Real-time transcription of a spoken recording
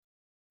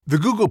The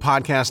Google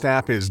Podcast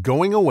app is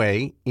going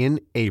away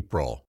in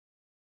April.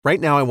 Right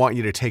now, I want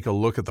you to take a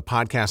look at the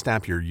podcast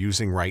app you're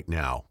using right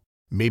now.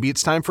 Maybe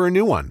it's time for a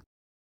new one.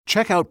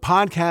 Check out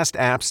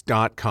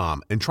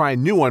podcastapps.com and try a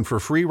new one for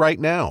free right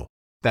now.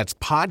 That's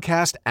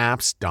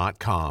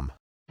podcastapps.com.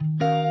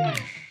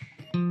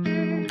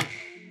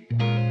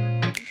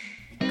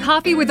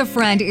 Coffee with a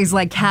friend is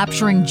like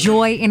capturing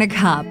joy in a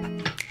cup.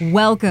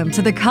 Welcome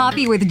to the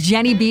Coffee with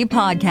Jenny B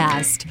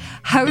podcast,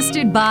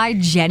 hosted by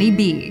Jenny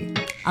B,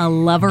 a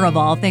lover of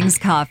all things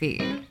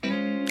coffee.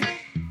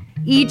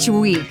 Each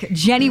week,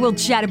 Jenny will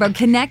chat about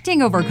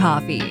connecting over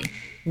coffee,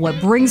 what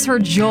brings her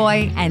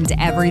joy, and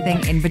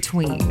everything in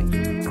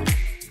between.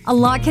 A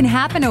lot can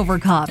happen over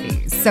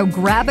coffee, so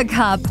grab a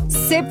cup,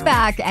 sit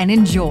back, and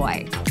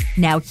enjoy.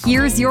 Now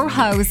here's your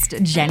host,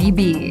 Jenny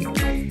B.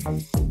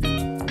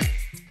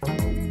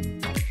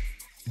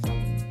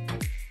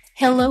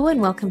 Hello and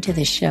welcome to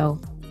the show.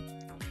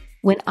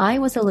 When I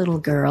was a little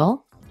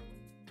girl,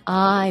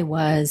 I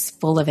was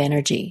full of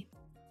energy.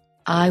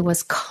 I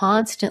was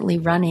constantly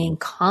running,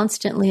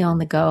 constantly on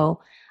the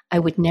go. I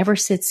would never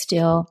sit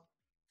still.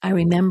 I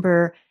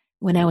remember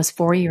when I was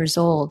 4 years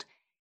old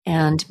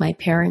and my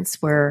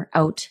parents were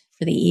out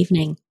for the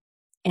evening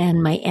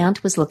and my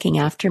aunt was looking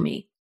after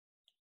me.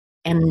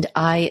 And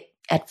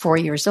at 4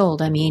 years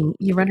old,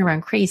 you run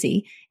around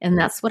crazy. And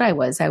that's what I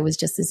was. I was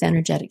just this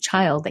energetic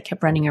child that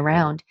kept running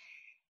around.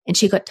 And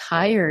she got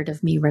tired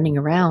of me running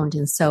around.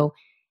 And so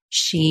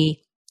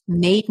she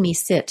made me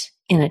sit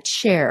in a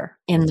chair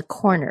in the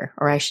corner,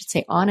 or I should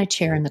say on a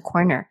chair in the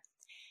corner.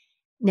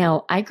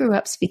 Now, I grew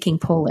up speaking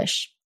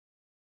Polish.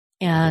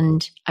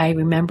 And I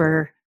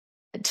remember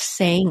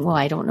saying, well,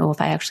 I don't know if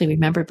I actually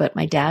remember, but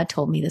my dad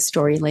told me the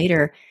story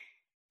later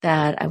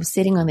that I was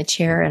sitting on the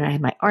chair and I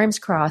had my arms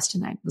crossed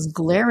and I was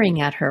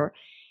glaring at her.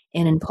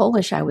 And in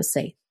Polish, I would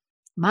say,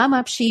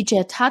 Mama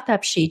przyjdzie, tata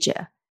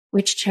przyjdzie,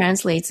 which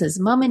translates as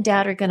Mom and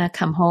Dad are going to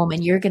come home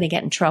and you're going to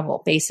get in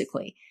trouble,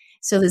 basically.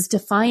 So this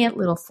defiant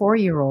little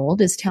 4-year-old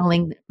is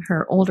telling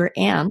her older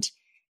aunt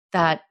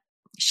that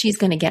she's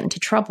going to get into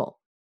trouble.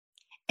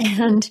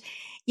 And,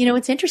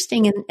 it's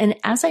interesting. And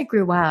as I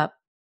grew up,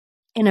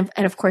 and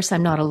of course,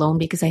 I'm not alone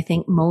because I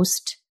think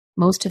most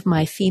of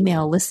my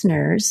female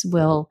listeners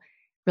will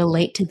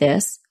relate to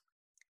this,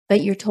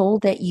 but you're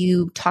told that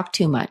you talk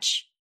too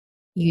much.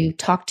 You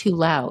talk too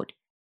loud.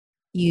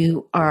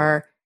 You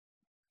are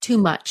too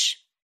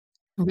much,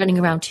 running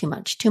around too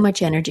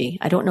much energy.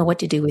 I don't know what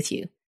to do with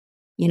you.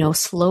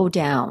 Slow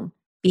down,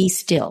 be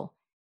still.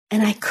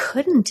 And I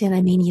couldn't. And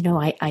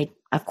I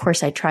of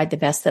course, I tried the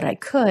best that I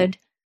could.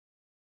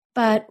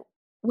 But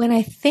when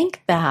I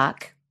think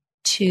back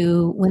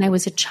to when I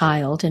was a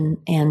child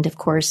and of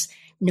course,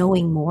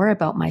 knowing more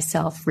about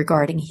myself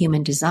regarding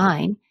human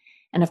design,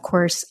 and of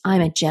course,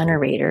 I'm a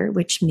generator,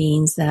 which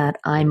means that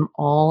I'm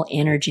all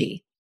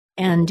energy.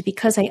 And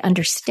because I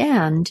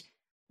understand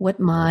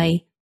what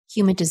my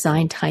human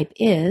design type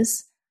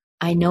is,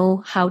 I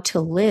know how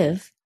to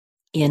live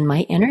in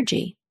my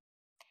energy.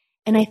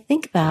 And I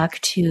think back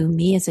to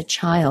me as a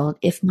child,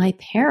 if my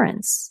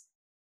parents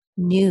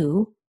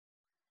knew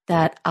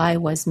that I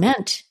was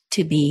meant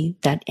to be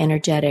that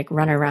energetic,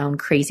 run around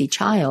crazy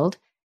child,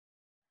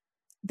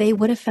 they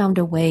would have found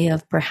a way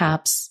of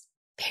perhaps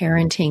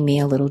parenting me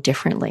a little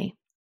differently.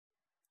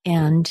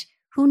 And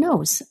who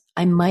knows,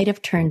 I might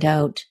have turned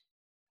out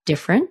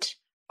different,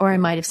 or I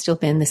might have still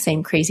been the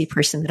same crazy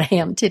person that I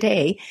am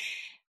today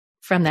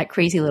from that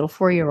crazy little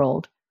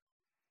 4-year-old.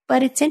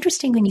 But it's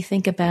interesting when you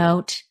think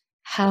about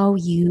how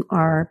you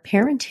are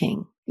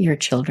parenting your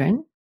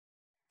children,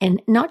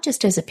 and not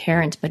just as a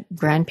parent, but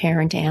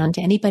grandparent and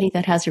anybody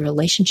that has a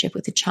relationship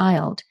with a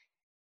child.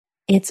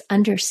 It's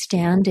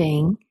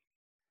understanding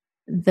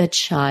the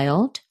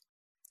child,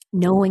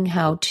 knowing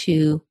how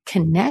to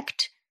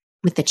connect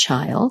with the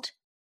child,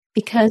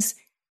 because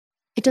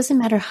it doesn't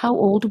matter how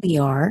old we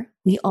are,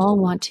 we all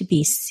want to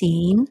be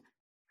seen,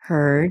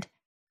 heard,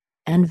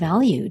 and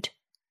valued.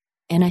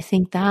 And I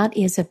think that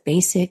is a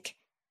basic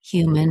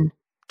human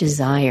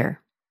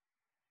desire.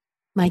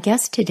 My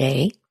guest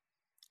today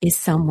is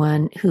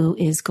someone who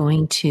is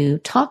going to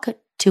talk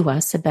to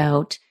us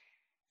about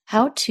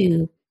how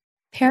to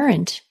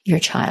parent your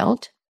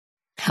child,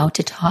 how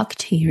to talk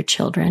to your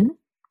children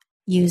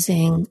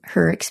using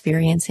her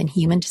experience in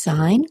human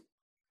design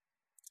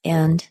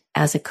and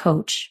as a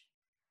coach.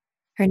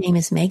 Her name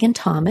is Megan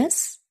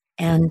Thomas,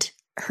 and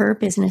her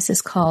business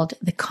is called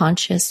The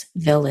Conscious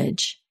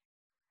Village.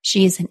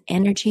 She is an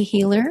energy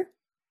healer,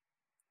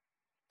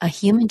 a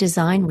human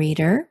design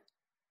reader,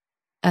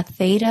 a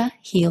theta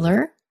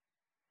healer,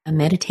 a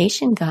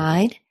meditation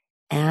guide,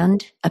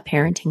 and a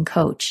parenting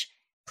coach.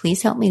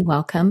 Please help me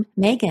welcome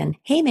Megan.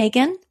 Hey,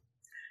 Megan.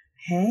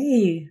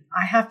 Hey,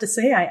 I have to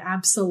say, I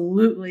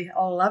absolutely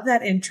love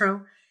that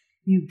intro.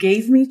 You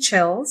gave me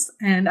chills,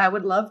 and I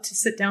would love to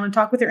sit down and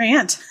talk with your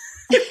aunt.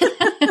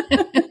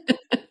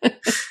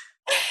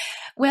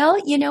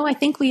 Well, I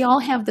think we all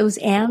have those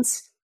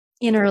aunts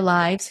in our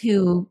lives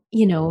who,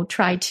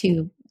 try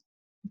to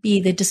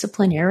be the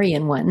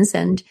disciplinarian ones.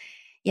 And,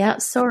 Yeah,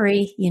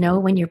 sorry.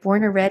 When you're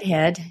born a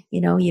redhead,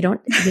 you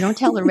don't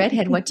tell a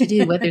redhead what to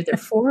do, whether they're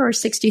 4 or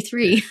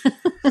 63.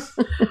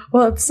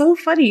 Well, it's so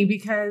funny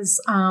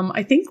because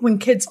I think when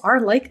kids are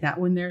like that,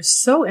 when they're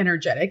so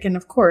energetic, and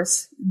of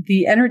course,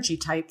 the energy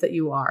type that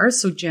you are,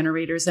 so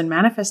generators and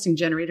manifesting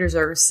generators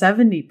are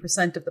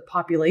 70% of the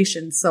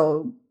population.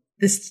 So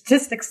the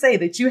statistics say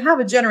that you have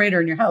a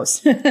generator in your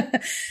house.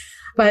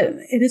 But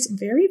it is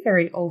very,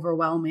 very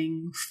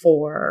overwhelming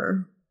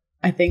for,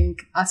 I think,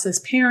 us as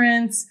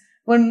parents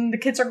when the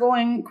kids are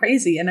going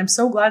crazy. And I'm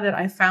so glad that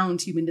I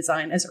found human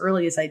design as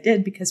early as I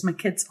did, because my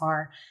kids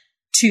are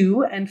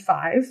 2 and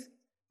 5,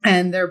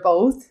 and they're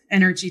both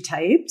energy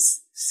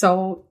types.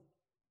 So,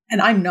 and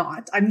I'm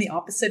not, I'm the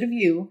opposite of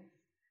you.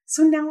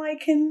 So now I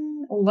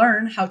can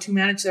learn how to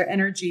manage their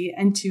energy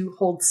and to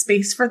hold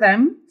space for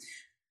them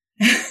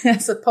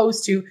as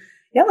opposed to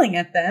yelling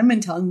at them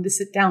and telling them to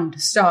sit down, to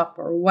stop,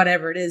 or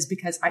whatever it is,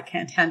 because I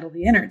can't handle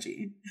the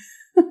energy.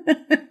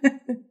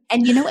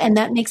 And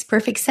that makes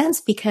perfect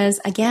sense, because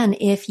again,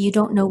 if you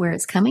don't know where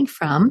it's coming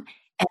from,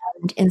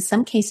 and in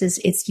some cases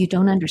it's you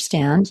don't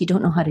understand, you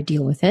don't know how to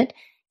deal with it,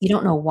 you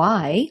don't know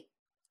why,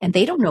 and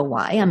they don't know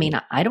why. I mean,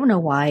 I don't know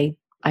why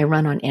I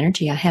run on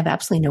energy. I have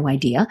absolutely no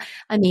idea.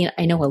 I mean,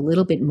 I know a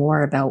little bit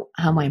more about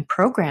how I'm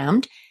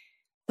programmed,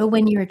 but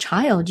when you're a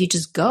child, you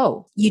just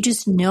go. You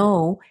just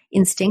know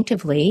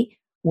instinctively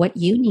what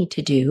you need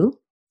to do,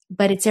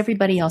 but it's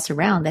everybody else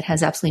around that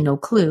has absolutely no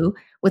clue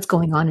what's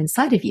going on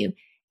inside of you.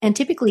 And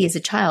typically as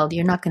a child,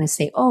 you're not going to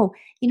say, oh,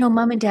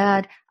 mom and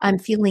dad, I'm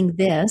feeling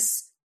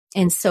this.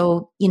 And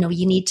so, you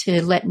need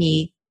to let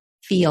me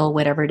feel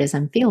whatever it is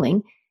I'm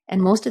feeling.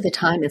 And most of the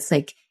time it's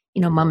like,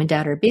 mom and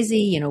dad are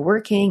busy,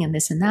 working and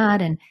this and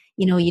that. And,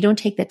 you don't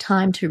take the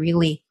time to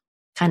really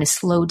kind of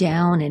slow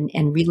down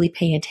and really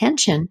pay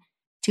attention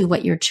to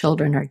what your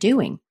children are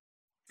doing.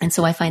 And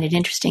so I find it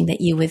interesting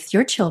that you, with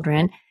your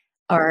children,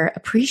 are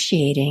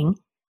appreciating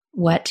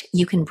what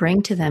you can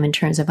bring to them in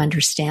terms of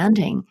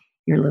understanding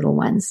your little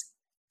ones.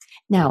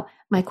 Now,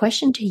 my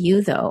question to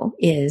you, though,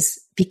 is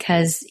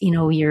because,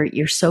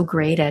 you're so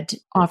great at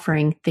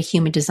offering the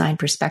human design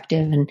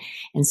perspective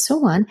and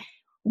so on,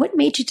 what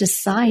made you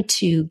decide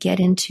to get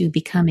into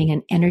becoming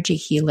an energy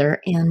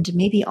healer and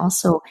maybe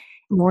also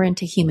more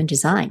into human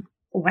design?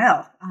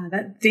 Well,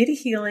 that data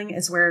healing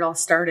is where it all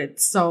started.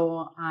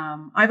 So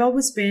I've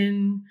always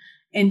been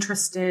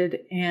interested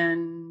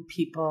in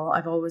people.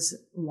 I've always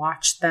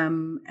watched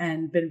them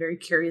and been very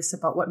curious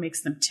about what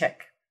makes them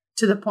tick,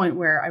 to the point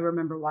where I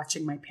remember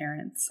watching my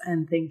parents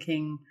and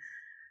thinking,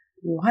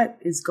 what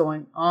is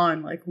going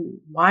on? Like,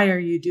 why are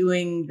you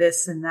doing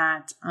this and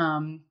that?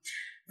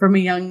 From a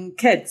young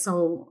kid.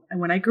 So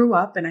when I grew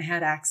up and I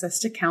had access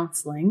to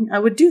counseling, I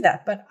would do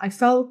that. But I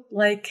felt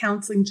like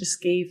counseling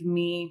just gave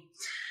me,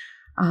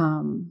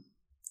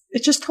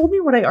 it just told me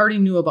what I already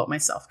knew about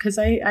myself, because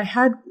I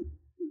had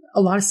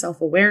a lot of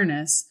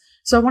self-awareness.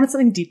 So I wanted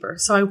something deeper.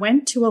 So I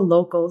went to a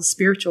local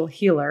spiritual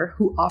healer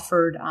who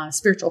offered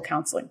spiritual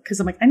counseling, because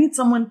I'm like, I need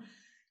someone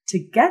to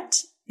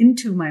get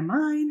into my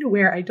mind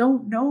where I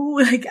don't know,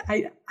 like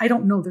I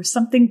don't know, there's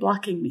something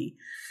blocking me.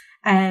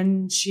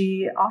 And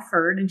she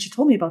offered, and she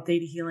told me about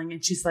theta healing.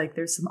 And she's like,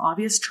 there's some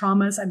obvious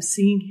traumas I'm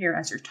seeing here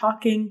as you're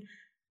talking.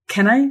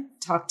 Can I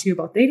talk to you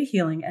about theta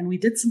healing? And we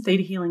did some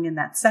theta healing in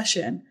that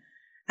session.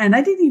 And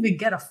I didn't even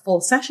get a full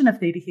session of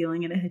theta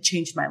healing, and it had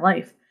changed my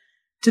life,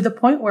 to the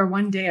point where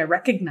one day I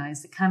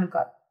recognized it kind of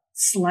got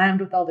slammed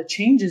with all the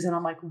changes. And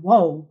I'm like,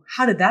 whoa,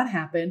 how did that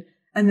happen?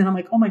 And then I'm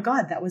like, oh my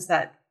God, that was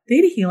that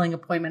theta healing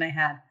appointment I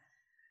had.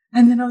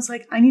 And then I was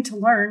like, I need to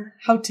learn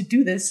how to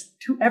do this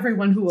to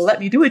everyone who will let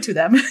me do it to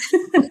them.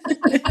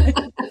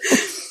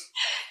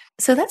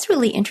 So that's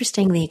really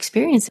interesting, the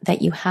experience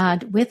that you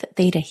had with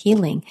theta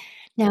healing.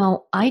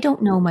 Now, I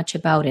don't know much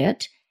about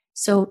it.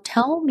 So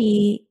tell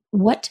me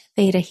what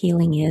theta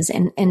healing is,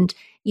 and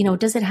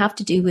does it have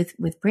to do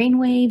with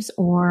brainwaves,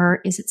 or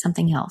is it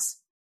something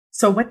else?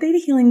 So what theta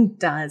healing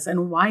does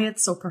and why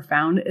it's so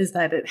profound is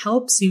that it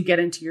helps you get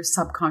into your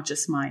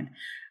subconscious mind.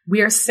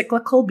 We are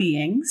cyclical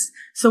beings.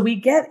 So we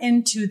get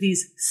into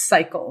these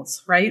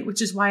cycles, right?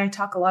 Which is why I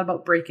talk a lot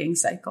about breaking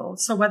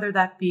cycles. So whether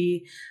that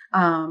be,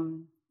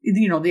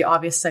 the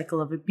obvious cycle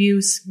of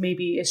abuse,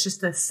 maybe it's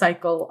just a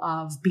cycle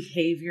of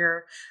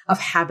behavior, of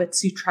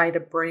habits you try to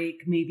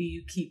break. Maybe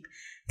you keep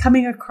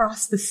coming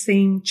across the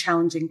same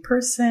challenging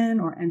person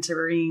or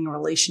entering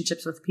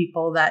relationships with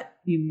people that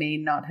you may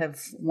not have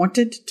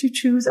wanted to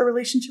choose a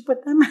relationship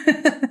with them.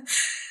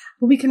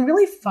 We can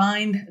really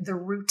find the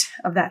root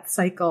of that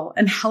cycle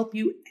and help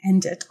you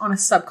end it on a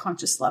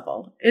subconscious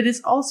level. It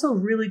is also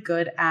really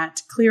good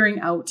at clearing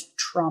out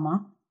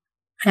trauma.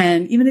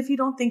 And even if you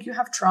don't think you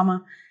have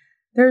trauma,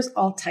 there's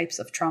all types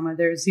of trauma.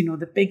 There's,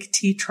 the big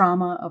T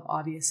trauma of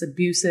obvious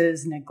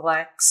abuses,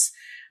 neglects,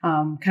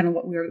 kind of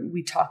what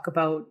we talk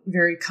about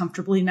very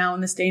comfortably now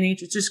in this day and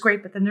age, which is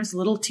great. But then there's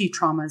little T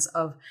traumas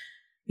of,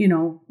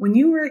 when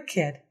you were a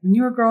kid, when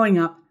you were growing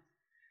up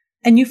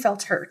and you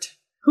felt hurt,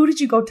 who did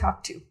you go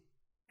talk to?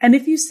 And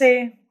if you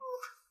say,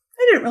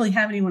 I didn't really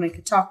have anyone I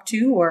could talk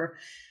to, or,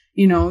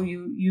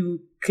 you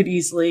could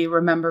easily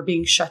remember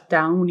being shut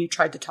down when you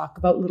tried to talk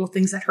about little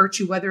things that hurt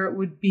you, whether it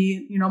would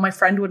be, my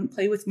friend wouldn't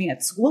play with me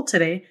at school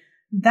today.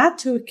 That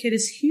to a kid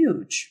is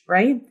huge,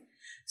 right?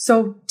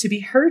 So to be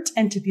hurt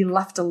and to be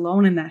left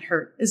alone in that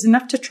hurt is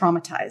enough to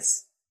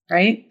traumatize,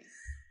 right?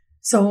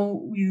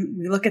 So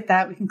we look at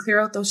that. We can clear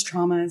out those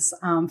traumas,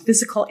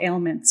 physical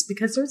ailments,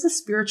 because there's a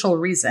spiritual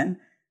reason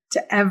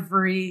to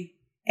every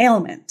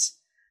ailment.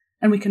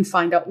 And we can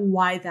find out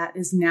why that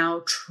is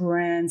now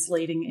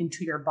translating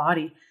into your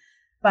body.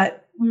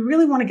 But we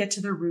really want to get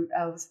to the root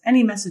of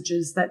any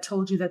messages that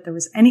told you that there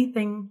was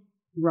anything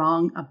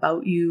wrong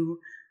about you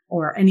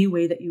or any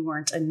way that you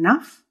weren't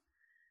enough,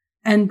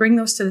 and bring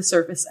those to the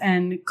surface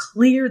and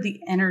clear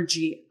the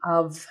energy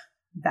of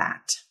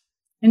that.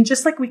 And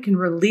just like we can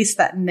release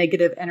that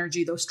negative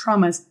energy, those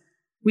traumas,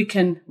 we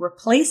can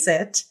replace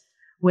it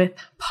with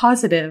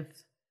positive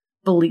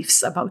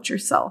beliefs about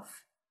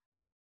yourself.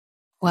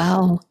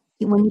 Wow.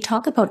 When you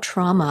talk about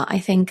trauma, I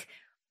think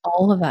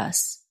all of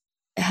us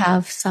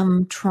have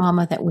some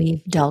trauma that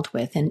we've dealt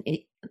with. And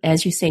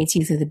as you say, it's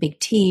either the big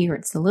T or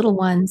it's the little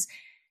ones.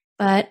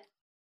 But,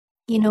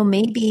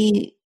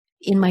 maybe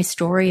in my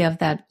story of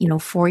that,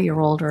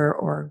 4-year-old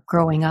or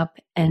growing up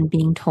and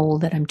being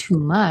told that I'm too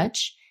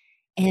much.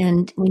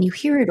 And when you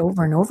hear it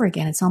over and over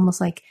again, it's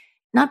almost like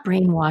not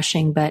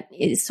brainwashing, but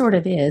it sort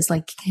of is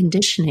like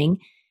conditioning.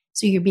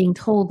 So you're being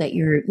told that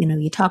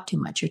you talk too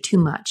much, you're too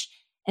much.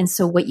 And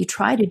so what you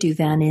try to do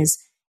then is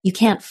you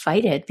can't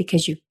fight it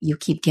because you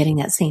keep getting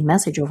that same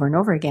message over and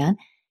over again.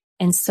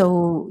 And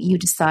so you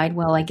decide,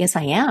 well, I guess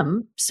I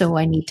am, so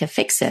I need to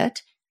fix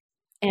it.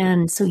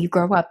 And so you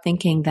grow up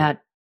thinking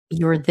that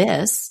you're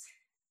this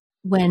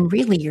when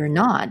really you're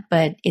not.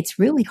 But it's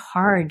really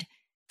hard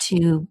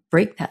to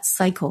break that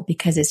cycle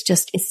because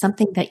it's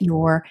something that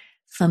you're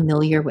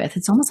familiar with.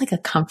 It's almost like a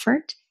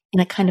comfort in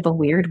a kind of a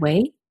weird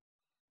way.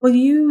 Well,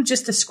 you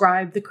just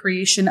described the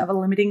creation of a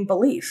limiting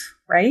belief,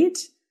 right?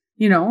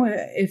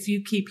 If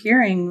you keep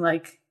hearing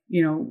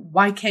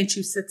why can't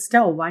you sit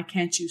still? Why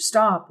can't you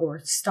stop? Or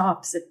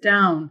stop, sit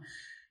down.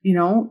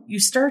 You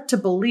start to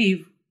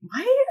believe,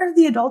 why are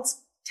the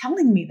adults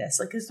telling me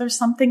this? Is there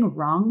something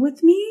wrong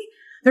with me?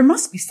 There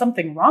must be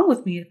something wrong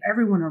with me if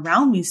everyone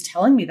around me is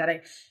telling me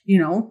that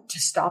to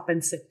stop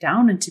and sit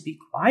down and to be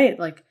quiet.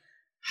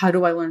 How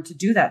do I learn to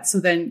do that? So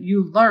then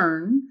you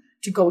learn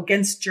to go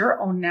against your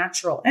own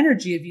natural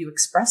energy of you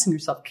expressing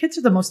yourself. Kids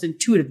are the most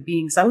intuitive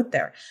beings out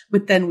there.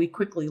 But then we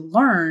quickly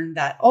learn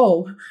that,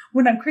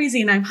 when I'm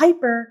crazy and I'm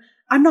hyper,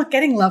 I'm not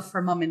getting love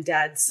from mom and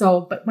dad.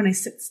 But when I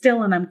sit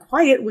still and I'm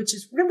quiet, which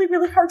is really,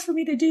 really hard for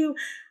me to do,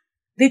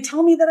 they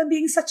tell me that I'm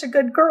being such a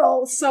good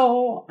girl.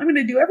 So I'm going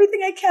to do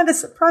everything I can to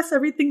suppress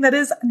everything that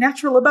is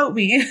natural about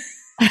me.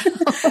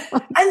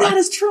 And that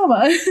is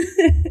trauma.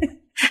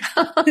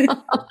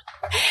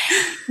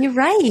 You're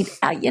right.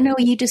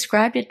 You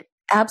described it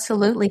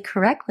absolutely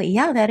correctly.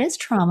 Yeah, that is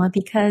trauma,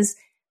 because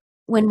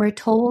when we're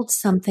told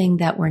something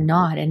that we're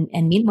not, and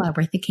meanwhile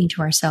we're thinking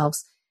to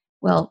ourselves,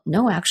 well,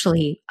 no,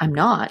 actually I'm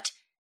not.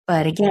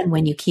 But again,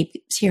 when you keep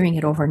hearing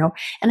it over and over,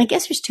 and I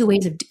guess there's two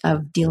ways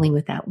of dealing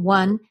with that.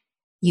 One,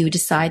 you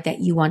decide that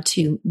you want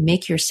to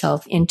make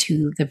yourself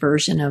into the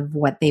version of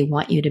what they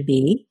want you to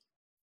be.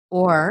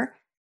 Or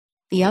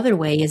the other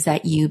way is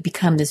that you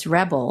become this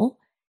rebel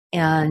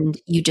and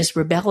you just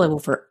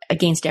rebel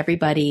against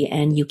everybody,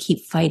 and you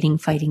keep fighting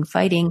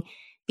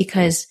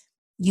because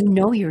you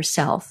know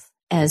yourself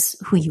as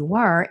who you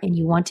are and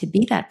you want to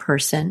be that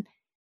person,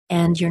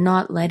 and you're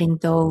not letting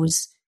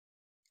those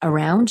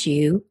around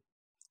you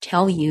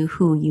tell you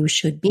who you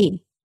should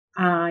be.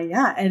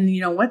 Yeah. And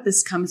you know what?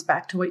 This comes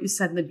back to what you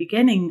said in the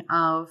beginning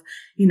of,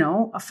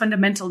 a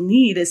fundamental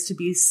need is to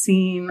be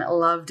seen,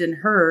 loved, and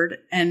heard,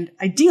 and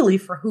ideally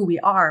for who we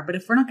are. But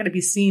if we're not going to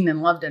be seen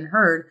and loved and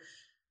heard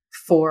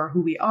for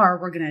who we are,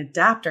 we're going to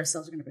adapt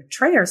ourselves. We're going to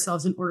betray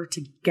ourselves in order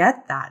to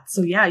get that.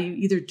 So yeah, you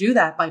either do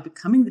that by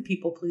becoming the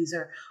people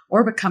pleaser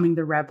or becoming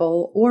the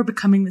rebel or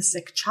becoming the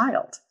sick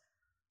child.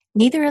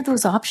 Neither of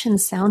those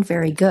options sound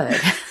very good.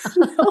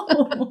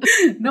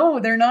 No,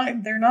 they're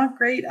not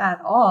great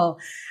at all.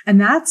 And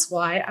that's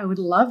why I would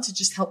love to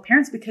just help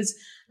parents, because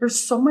there's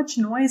so much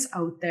noise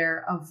out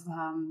there of,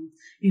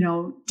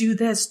 do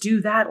this,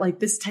 do that. Like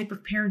this type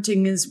of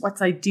parenting is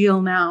what's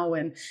ideal now.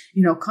 And,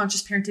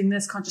 conscious parenting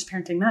this, conscious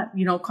parenting that,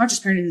 conscious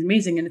parenting is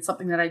amazing. And it's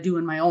something that I do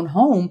in my own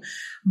home,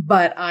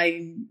 but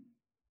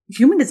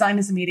human design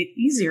has made it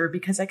easier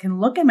because I can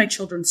look at my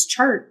children's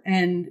chart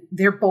and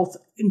they're both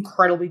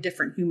incredibly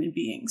different human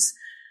beings.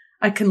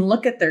 I can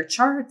look at their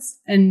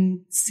charts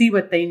and see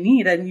what they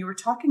need. And you were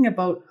talking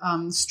about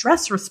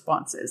stress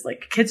responses.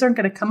 Like kids aren't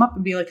going to come up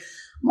and be like,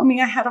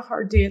 Mommy, I had a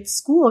hard day at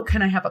school.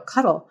 Can I have a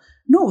cuddle?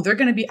 No, they're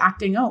going to be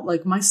acting out.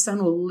 Like my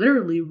son will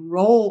literally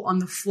roll on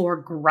the floor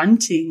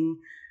grunting,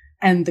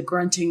 and the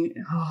grunting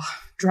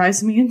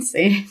drives me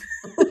insane.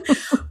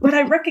 But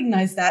I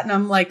recognize that. And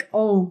I'm like,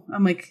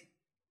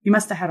 you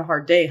must have had a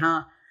hard day,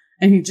 huh?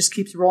 And he just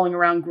keeps rolling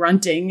around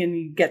grunting and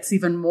he gets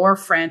even more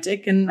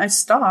frantic. And I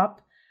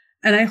stop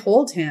and I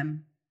hold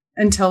him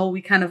until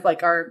we kind of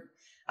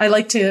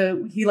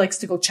he likes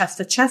to go chest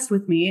to chest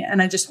with me,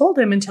 and I just hold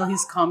him until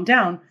he's calmed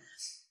down.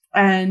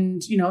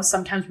 And,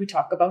 sometimes we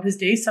talk about his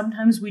day,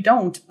 sometimes we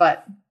don't,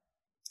 but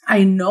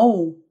I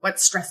know what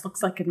stress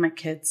looks like in my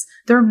kids.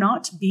 They're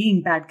not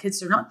being bad kids.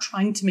 They're not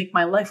trying to make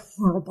my life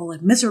horrible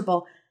and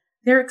miserable.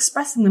 They're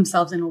expressing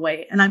themselves in a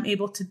way, and I'm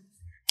able to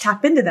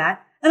tap into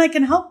that. And I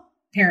can help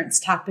parents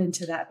tap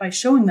into that by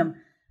showing them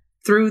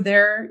through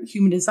their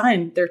human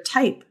design, their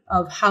type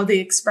of how they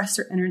express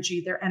their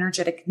energy, their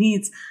energetic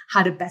needs,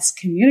 how to best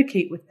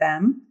communicate with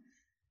them,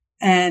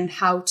 and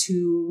how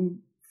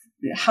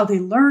they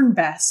learn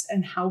best,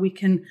 and how we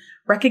can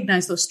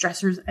recognize those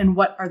stressors and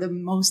what are the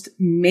most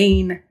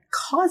main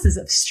causes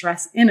of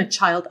stress in a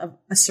child of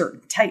a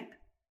certain type.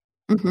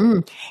 Mm-hmm.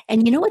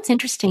 And what's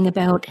interesting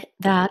about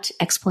that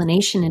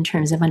explanation in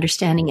terms of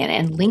understanding it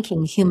and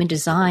linking human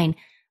design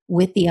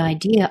with the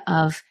idea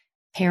of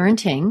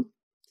parenting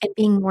and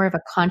being more of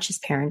a conscious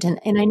parent. And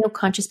I know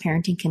conscious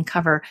parenting can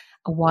cover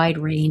a wide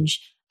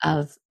range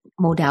of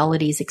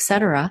modalities,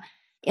 etc.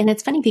 And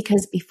it's funny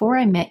because before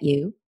I met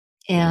you,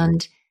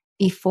 and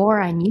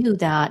before I knew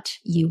that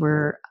you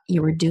were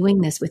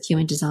doing this with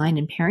human design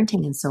and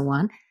parenting and so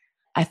on,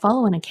 I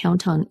follow an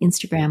account on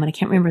Instagram, and I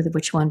can't remember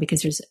which one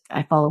because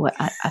I follow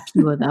a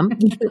few of them.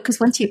 Because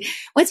once you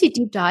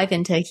deep dive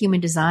into human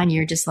design,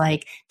 you're just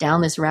like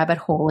down this rabbit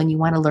hole, and you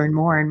want to learn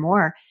more and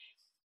more.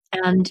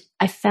 And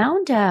I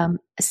found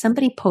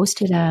somebody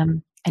posted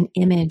an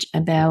image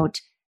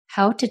about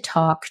how to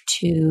talk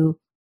to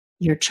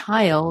your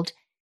child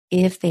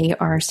if they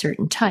are a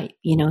certain type.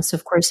 So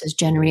of course, as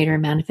generator,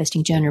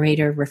 manifesting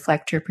generator,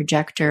 reflector,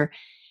 projector,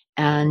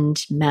 and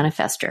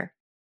manifester.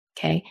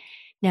 Okay.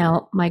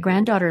 Now, my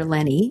granddaughter,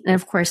 Lenny, and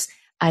of course,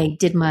 I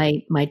did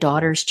my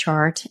daughter's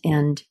chart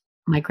and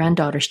my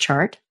granddaughter's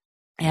chart,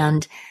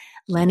 and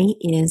Lenny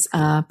is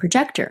a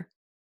projector.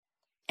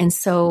 And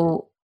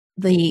so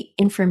the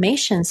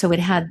information, so it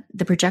had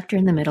the projector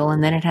in the middle,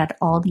 and then it had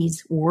all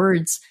these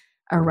words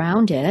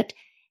around it.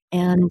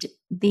 And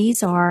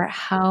these are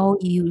how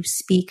you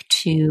speak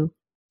to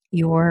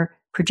your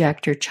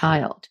projector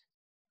child.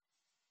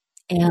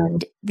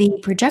 And the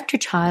projector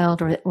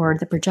child or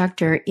the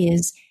projector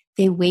is,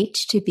 they wait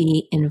to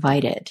be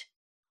invited.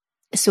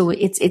 So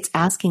it's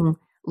asking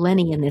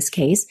Lenny in this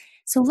case,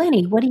 so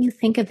Lenny, what do you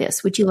think of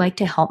this? Would you like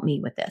to help me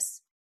with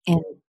this?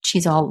 And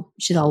she's all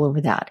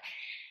over that.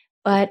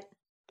 But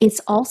it's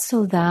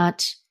also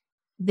that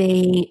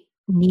they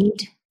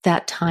need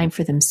that time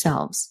for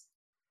themselves.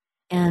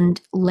 And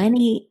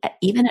Lenny,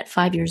 even at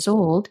 5 years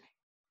old,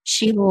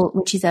 she will,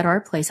 when she's at our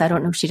place, I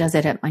don't know if she does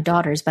it at my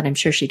daughter's, but I'm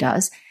sure she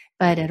does.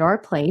 But at our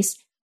place,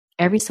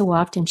 every so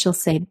often she'll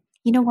say,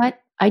 you know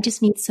what? I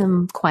just need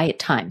some quiet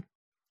time.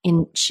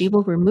 And she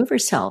will remove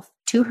herself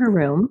to her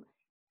room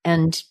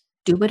and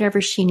do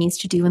whatever she needs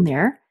to do in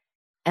there.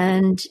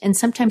 And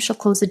sometimes she'll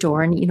close the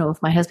door. And,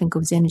 if my husband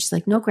goes in and she's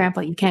like, no,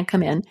 Grandpa, you can't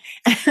come in.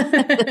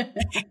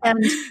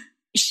 And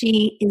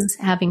she is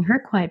having her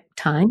quiet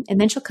time. And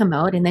then she'll come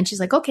out and then she's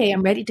like, okay,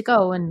 I'm ready to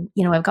go. And,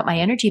 I've got my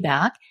energy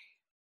back.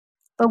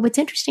 But what's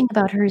interesting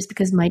about her is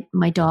because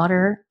my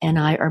daughter and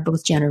I are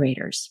both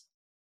generators.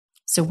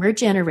 So we're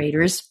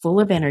generators full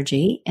of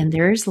energy. And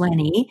there's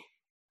Lenny,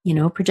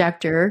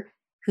 projector,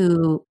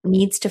 who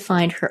needs to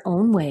find her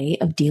own way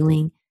of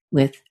dealing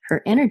with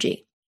her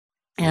energy.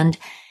 And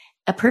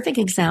a perfect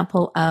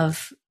example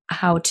of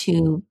how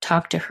to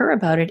talk to her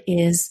about it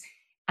is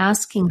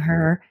asking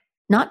her,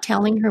 not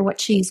telling her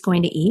what she's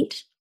going to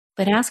eat,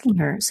 but asking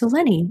her, so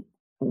Lenny,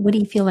 what do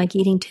you feel like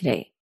eating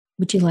today?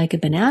 Would you like a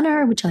banana,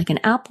 or would you like an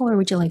apple, or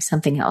would you like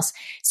something else?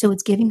 So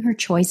it's giving her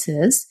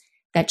choices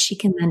that she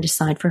can then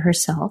decide for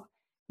herself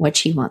what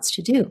she wants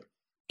to do.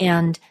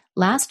 And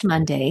last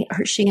Monday,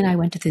 she and I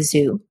went to the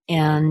zoo,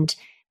 and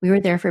we were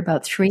there for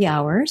about 3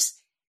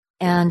 hours,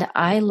 and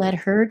I let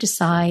her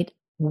decide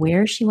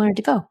where she wanted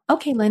to go.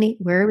 Okay, Lenny,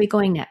 where are we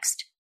going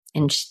next?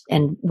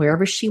 And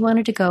wherever she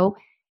wanted to go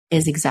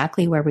is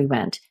exactly where we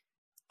went.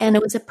 And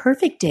it was a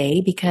perfect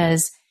day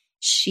because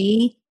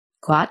she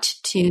got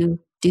to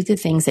do the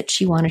things that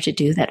she wanted to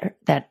do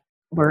that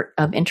were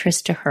of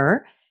interest to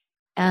her.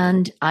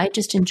 And I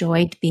just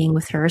enjoyed being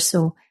with her.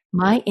 So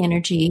my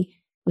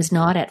energy was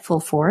not at full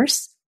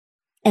force.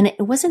 And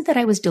it wasn't that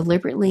I was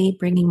deliberately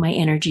bringing my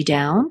energy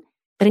down,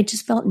 but it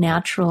just felt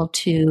natural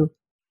to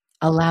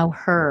allow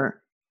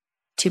her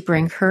to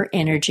bring her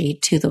energy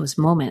to those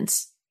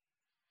moments.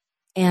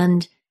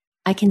 And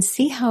I can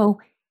see how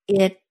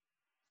it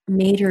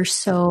made her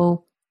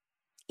so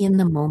in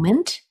the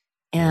moment.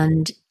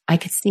 And I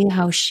could see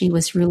how she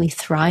was really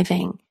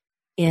thriving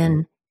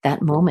in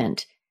that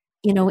moment.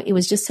 It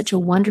was just such a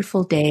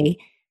wonderful day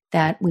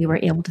that we were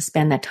able to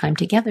spend that time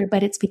together.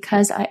 But it's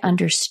because I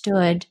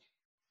understood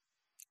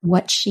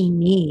what she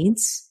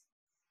needs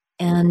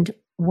and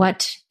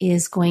what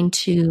is going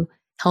to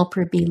help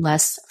her be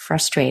less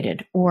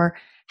frustrated, or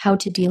how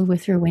to deal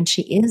with her when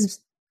she is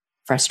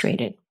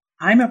frustrated.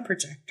 I'm a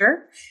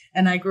projector,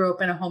 and I grew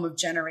up in a home of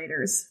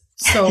generators.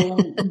 So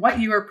what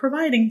you are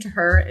providing to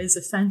her is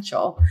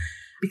essential,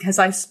 because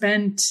I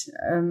spent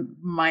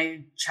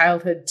my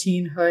childhood,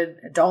 teenhood,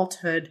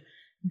 adulthood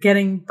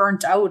getting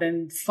burnt out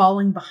and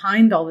falling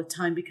behind all the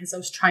time because I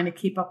was trying to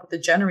keep up with the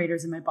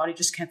generators and my body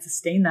just can't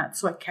sustain that.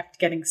 So I kept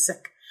getting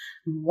sick.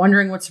 I'm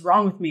wondering what's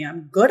wrong with me.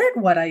 I'm good at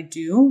what I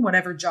do.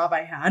 Whatever job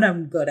I had,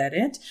 I'm good at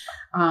it.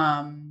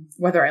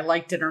 Whether I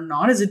liked it or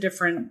not is a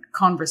different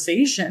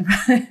conversation.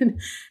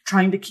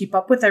 Trying to keep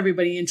up with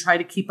everybody and try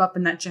to keep up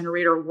in that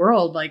generator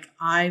world. Like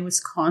I was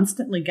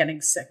constantly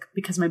getting sick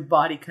because my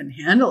body couldn't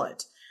handle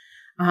it.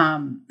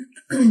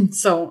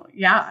 So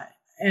yeah.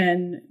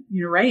 And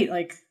you're right.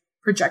 Like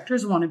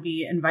projectors want to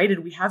be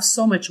invited. We have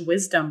so much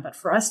wisdom, but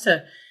for us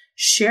to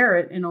share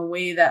it in a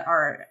way that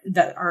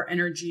our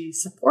energy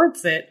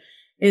supports it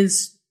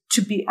is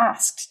to be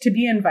asked, to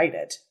be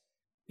invited.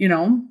 You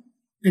know,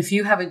 if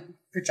you have a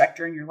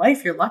projector in your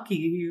life, you're lucky.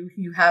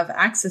 You have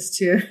access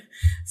to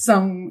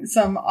some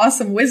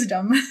awesome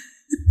wisdom.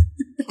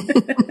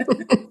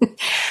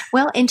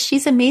 Well, and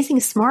she's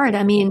amazing smart.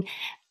 I mean,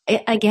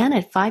 again,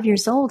 at 5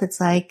 years old, it's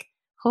like,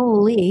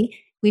 holy,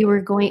 we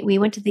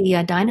went to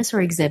the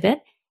dinosaur exhibit,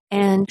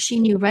 and she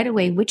knew right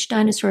away which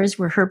dinosaurs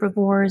were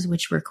herbivores,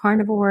 which were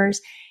carnivores.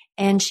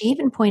 And she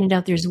even pointed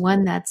out there's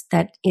one that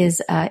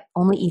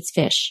only eats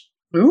fish.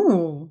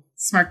 Ooh,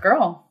 smart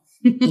girl.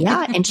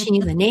 Yeah. And she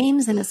knew the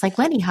names. And it's like,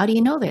 Lenny, how do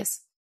you know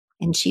this?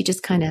 And she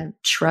just kind of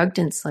shrugged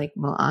and it's like,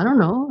 well, I don't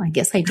know. I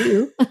guess I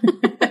do.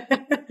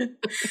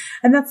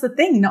 And that's the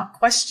thing, not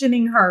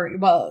questioning her.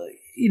 Well,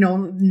 you know,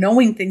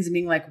 knowing things and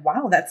being like,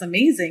 wow, that's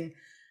amazing.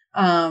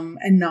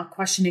 And not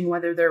questioning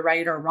whether they're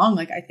right or wrong.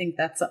 Like, I think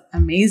that's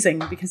amazing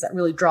because that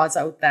really draws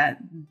out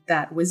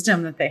that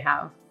wisdom that they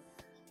have.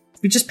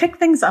 We just pick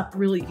things up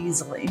really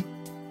easily.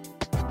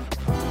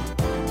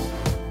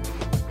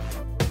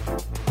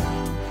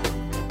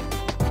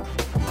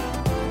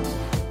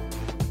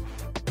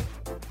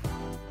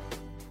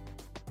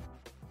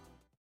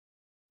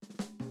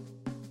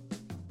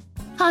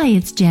 Hi,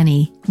 it's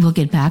Jenny. We'll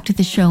get back to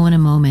the show in a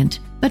moment.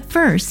 But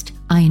first,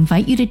 I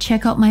invite you to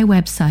check out my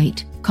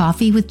website,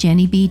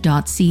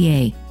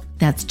 coffeewithjennyb.ca.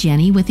 That's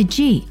Jenny with a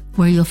G,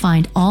 where you'll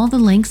find all the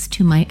links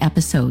to my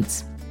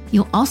episodes.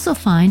 You'll also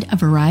find a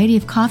variety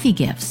of coffee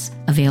gifts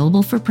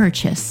available for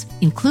purchase,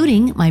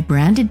 including my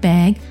branded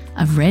bag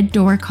of Red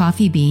Door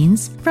coffee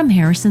beans from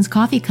Harrison's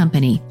Coffee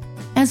Company.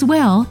 As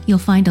well, you'll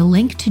find a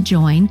link to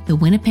join the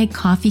Winnipeg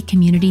Coffee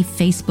Community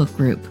Facebook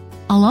group.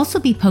 I'll also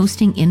be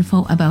posting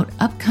info about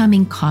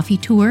upcoming coffee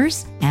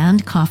tours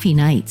and coffee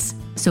nights,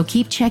 so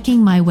keep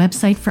checking my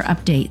website for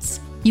updates.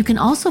 You can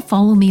also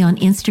follow me on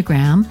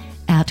Instagram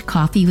at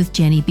Coffee with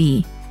Jenny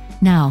B.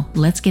 Now,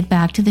 let's get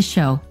back to the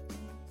show.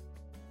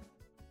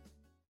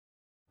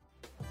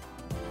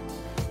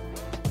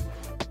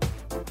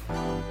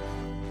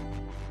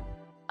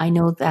 I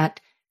know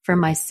that for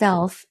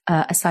myself,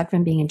 aside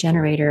from being a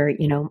generator,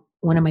 you know,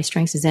 one of my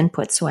strengths is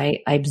input. So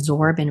I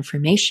absorb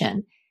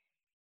information,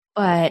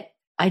 but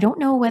I don't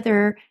know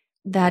whether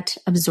that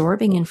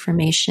absorbing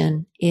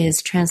information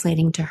is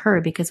translating to her,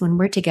 because when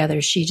we're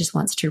together, she just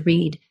wants to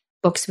read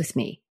books with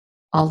me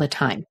all the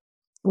time,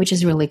 which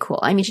is really cool.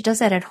 I mean, she does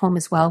that at home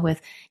as well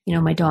with, you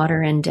know, my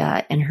daughter and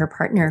her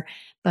partner,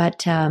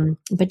 but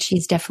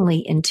she's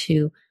definitely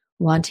into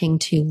wanting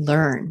to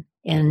learn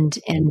and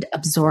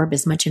absorb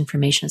as much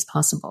information as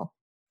possible.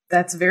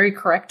 That's very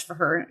correct for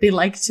her. They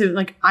like to,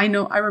 like, I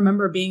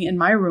remember being in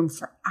my room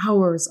for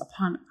hours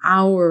upon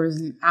hours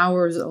and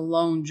hours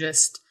alone,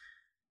 just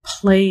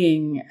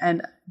playing,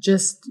 and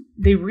just,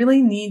 they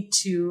really need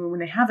to, when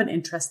they have an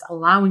interest,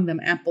 allowing them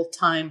ample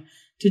time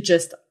to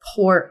just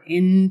pour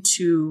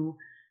into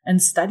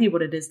and study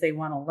what it is they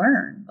want to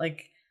learn.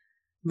 Like,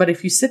 but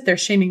if you sit there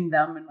shaming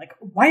them and like,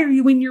 why are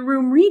you in your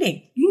room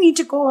reading? You need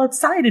to go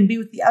outside and be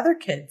with the other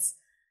kids.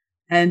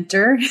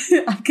 Enter.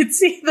 I could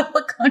see the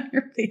look on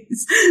your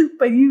face,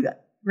 but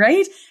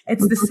right?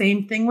 It's the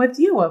same thing with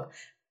you of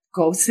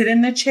go sit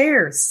in the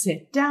chair,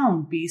 sit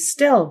down, be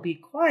still, be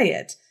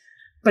quiet.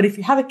 But if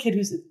you have a kid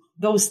who's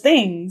those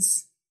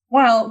things,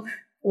 well,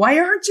 why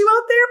aren't you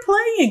out there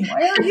playing?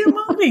 Why aren't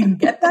you moving?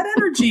 Get that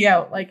energy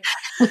out. Like,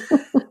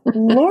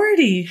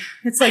 Lordy,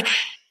 it's like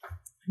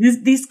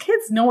these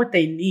kids know what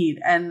they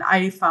need. And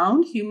I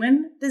found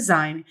human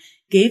design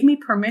gave me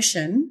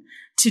permission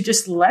to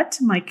just let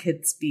my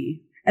kids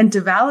be and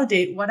to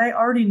validate what I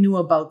already knew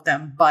about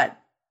them,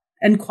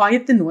 and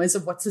quiet the noise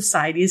of what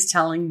society is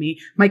telling me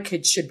my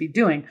kids should be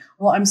doing.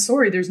 Well, I'm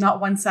sorry, there's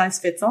not one size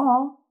fits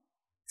all.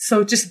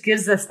 So it just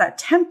gives us that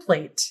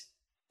template.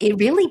 It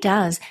really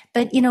does.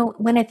 But, you know,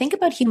 when I think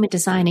about human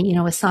design, you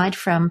know, aside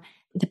from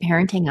the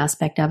parenting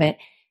aspect of it,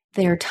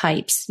 there are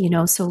types, you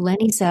know, so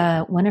Lenny's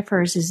one of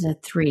hers is a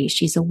 3.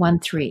 She's a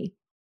 1-3.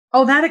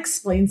 Oh, that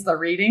explains the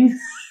reading.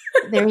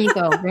 There you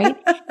go, right?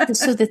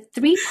 So the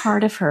 3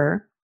 part of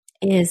her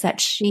is that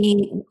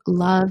she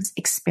loves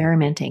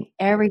experimenting.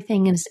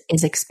 Everything is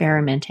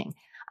experimenting.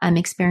 I'm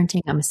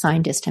experimenting. I'm a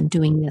scientist. I'm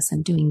doing this.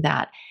 I'm doing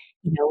that.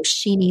 You know,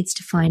 she needs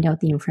to find out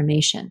the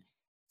information.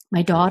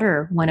 My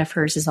daughter, one of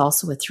hers is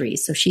also a 3.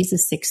 So she's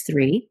a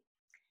 6-3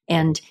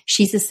 and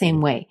she's the same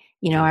way.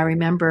 You know, I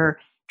remember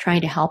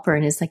trying to help her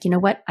and it's like, you know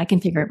what? I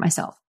can figure it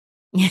myself.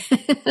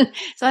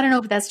 So I don't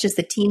know if that's just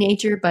the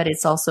teenager, but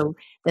it's also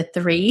the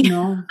 3.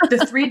 No,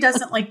 the 3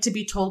 doesn't like to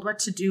be told what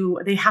to do.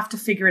 They have to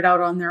figure it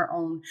out on their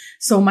own.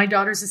 So my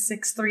daughter's a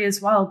 6'3"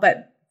 as well,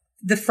 but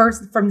the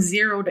first from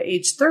 0 to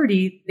age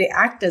 30, they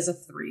act as a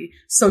 3.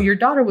 So your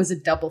daughter was a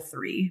double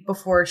 3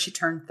 before she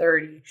turned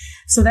 30.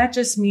 So that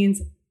just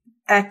means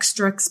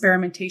extra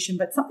experimentation,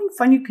 but something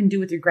fun you can do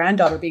with your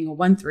granddaughter being a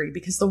 1-3,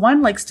 because the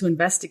 1 likes to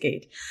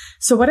investigate.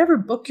 So whatever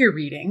book you're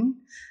reading,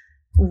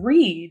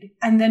 read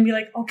and then be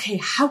like, okay,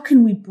 how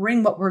can we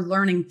bring what we're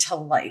learning to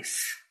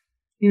life?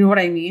 You know what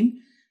I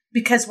mean?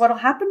 Because what'll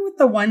happen with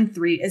the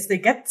 1-3 is they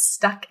get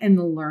stuck in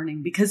the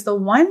learning, because the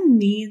 1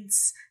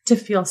 needs to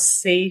feel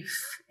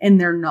safe in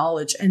their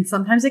knowledge. And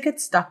sometimes they get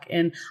stuck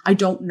in, I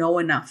don't know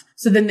enough.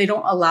 So then they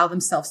don't allow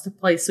themselves to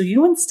play. So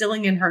you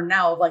instilling in her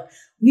now of like,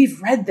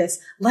 we've read this.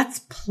 Let's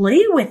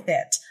play with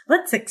it.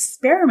 Let's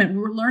experiment.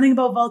 We're learning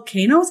about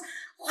volcanoes.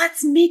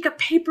 Let's make a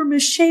paper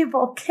mache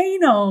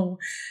volcano.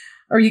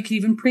 Or you can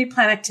even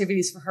pre-plan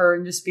activities for her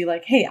and just be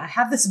like, hey, I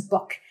have this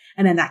book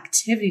and an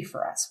activity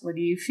for us. What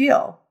do you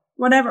feel?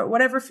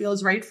 Whatever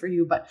feels right for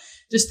you, but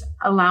just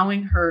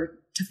allowing her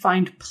to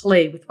find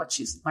play with what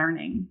she's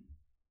learning.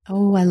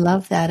 Oh, I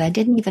love that. I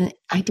didn't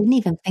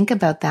even think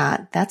about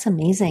that. That's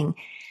amazing.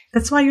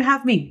 That's why you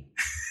have me.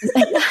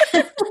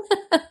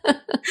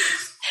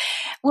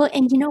 Well,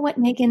 and you know what,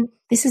 Megan,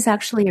 this is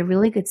actually a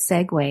really good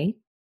segue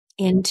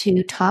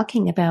into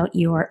talking about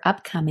your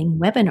upcoming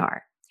webinar,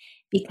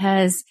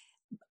 because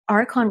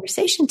our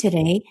conversation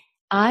today,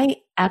 I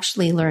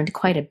actually learned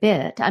quite a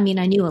bit. I mean,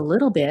 I knew a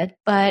little bit,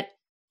 but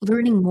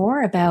learning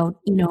more about,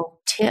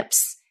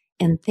 tips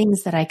and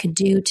things that I could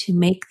do to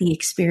make the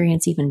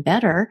experience even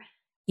better,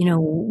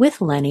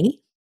 with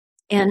Lenny.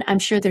 And I'm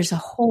sure there's a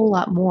whole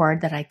lot more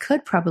that I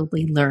could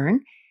probably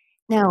learn.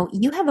 Now,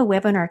 you have a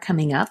webinar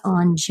coming up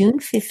on June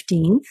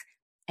 15th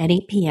at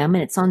 8 p.m.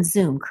 and it's on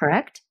Zoom,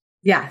 correct?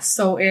 Yeah.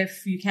 So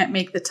if you can't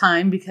make the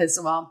time because,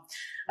 well,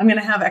 I'm going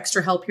to have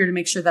extra help here to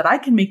make sure that I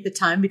can make the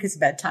time because of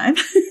bedtime.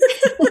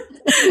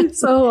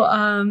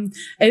 So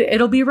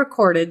it'll be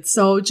recorded.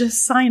 So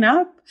just sign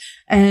up.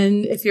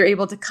 And if you're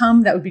able to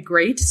come, that would be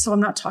great. So I'm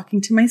not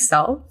talking to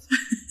myself.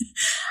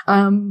 But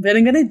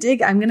I'm going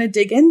to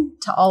dig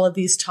into all of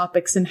these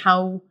topics and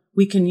how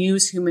we can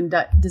use human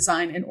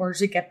design in order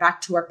to get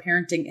back to our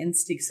parenting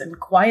instincts and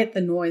quiet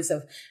the noise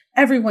of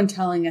everyone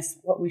telling us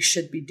what we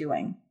should be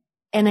doing.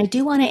 And I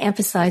do want to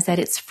emphasize that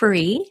it's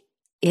free.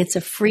 It's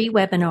a free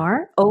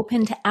webinar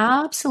open to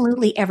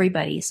absolutely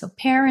everybody. So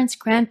parents,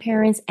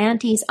 grandparents,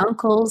 aunties,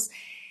 uncles,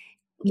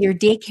 your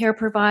daycare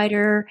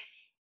provider,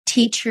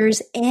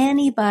 teachers,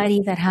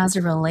 anybody that has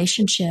a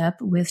relationship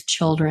with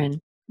children.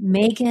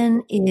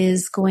 Megan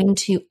is going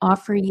to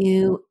offer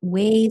you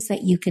ways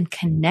that you can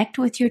connect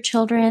with your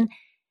children.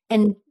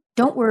 And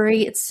don't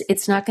worry,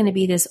 it's not going to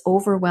be this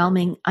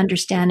overwhelming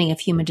understanding of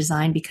human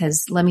design,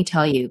 because let me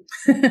tell you,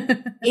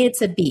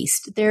 it's a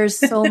beast. There's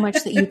so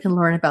much that you can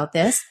learn about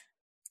this,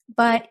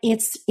 but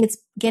it's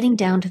getting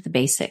down to the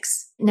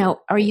basics. Now,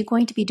 are you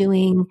going to be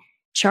doing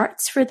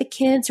charts for the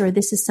kids, or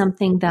this is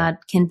something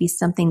that can be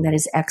something that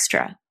is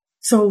extra?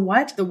 So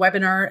what the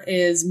webinar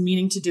is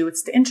meaning to do,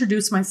 it's to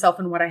introduce myself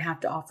and what I have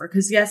to offer.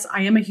 Because yes,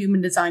 I am a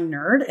human design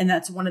nerd, and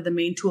that's one of the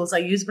main tools I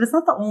use, but it's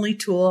not the only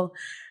tool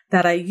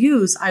that I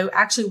use. I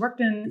actually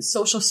worked in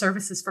social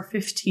services for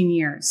 15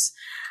 years.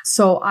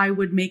 So I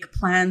would make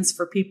plans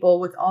for people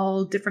with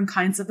all different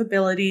kinds of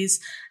abilities.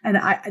 And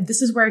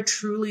this is where I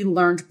truly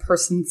learned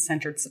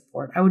person-centered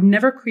support. I would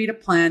never create a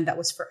plan that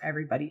was for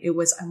everybody. It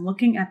was, I'm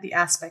looking at the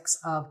aspects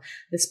of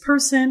this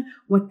person,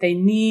 what they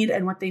need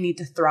and what they need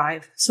to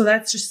thrive. So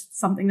that's just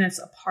something that's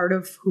a part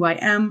of who I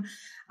am.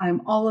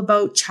 I'm all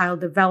about child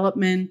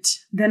development.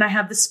 Then I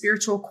have the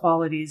spiritual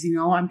qualities.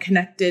 I'm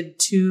connected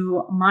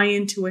to my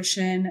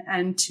intuition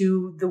and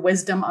to the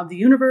wisdom of the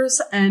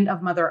universe and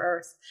of Mother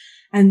Earth.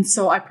 And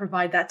so I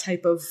provide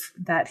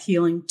that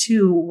healing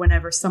too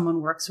whenever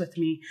someone works with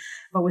me.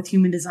 But with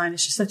human design,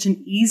 it's just such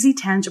an easy,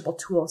 tangible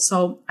tool.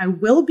 So I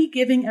will be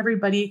giving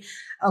everybody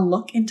a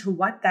look into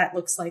what that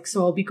looks like.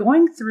 So I'll be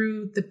going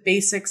through the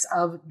basics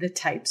of the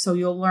type. So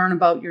you'll learn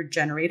about your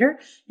generator,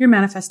 your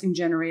manifesting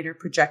generator,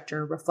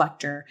 projector,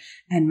 reflector,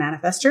 and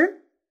manifester.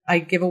 I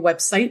give a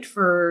website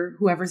for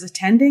whoever's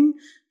attending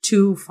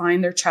to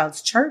find their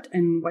child's chart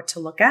and what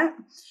to look at.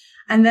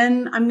 And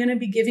then I'm going to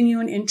be giving you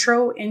an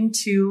intro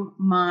into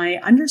my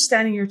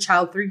Understanding Your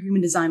Child Through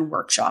Human Design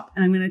workshop.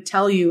 And I'm going to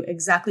tell you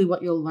exactly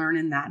what you'll learn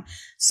in that.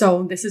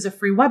 So this is a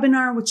free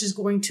webinar, which is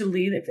going to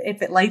lead,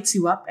 if it lights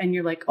you up and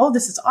you're like, oh,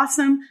 this is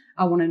awesome,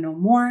 I want to know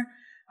more.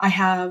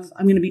 I'm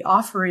going to be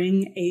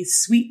offering a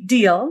sweet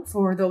deal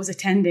for those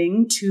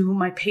attending to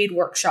my paid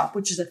workshop,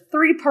 which is a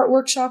 3-part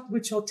workshop,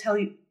 which will tell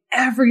you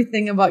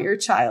everything about your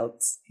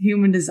child's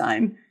human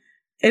design.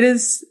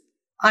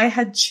 I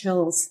had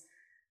chills.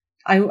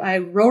 I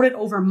wrote it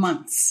over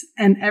months,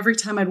 and every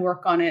time I'd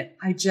work on it,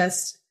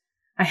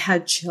 I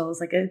had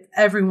chills. Like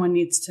everyone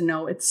needs to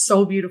know. It's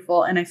so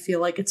beautiful, and I feel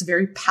like it's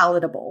very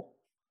palatable.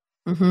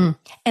 Mm-hmm.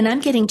 And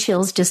I'm getting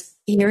chills just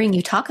hearing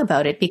you talk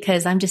about it,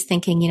 because I'm just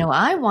thinking,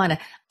 I want to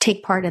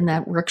take part in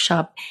that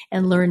workshop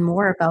and learn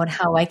more about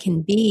how I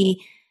can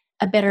be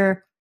a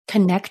better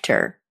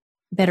connector,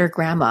 better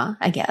grandma,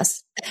 I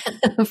guess,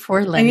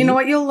 for Lenny. And you know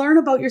what? You'll learn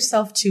about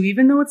yourself too.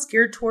 Even though it's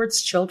geared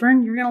towards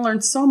children, you're going to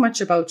learn so much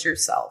about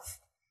yourself.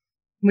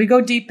 We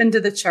go deep into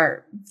the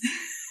chart.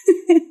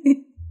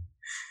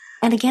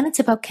 And again, it's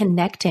about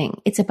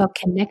connecting. It's about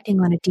connecting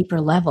on a deeper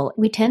level.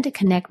 We tend to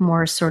connect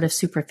more sort of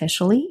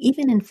superficially,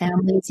 even in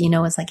families,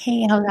 it's like,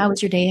 hey, how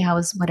was your day? How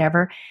was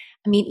whatever?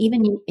 I mean,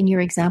 even in your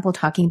example,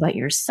 talking about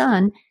your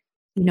son,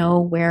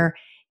 where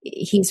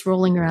he's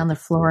rolling around the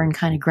floor and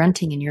kind of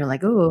grunting, and you're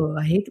like, oh,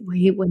 I hate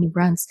when he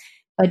grunts.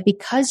 But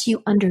because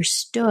you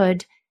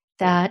understood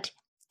that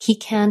he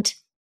can't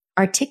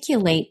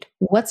articulate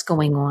what's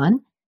going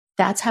on,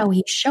 that's how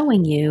he's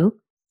showing you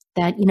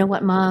that, you know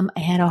what, Mom,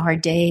 I had a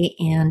hard day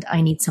and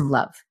I need some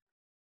love.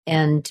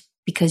 And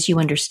because you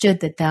understood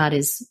that that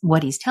is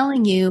what he's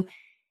telling you,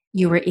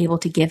 you were able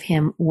to give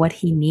him what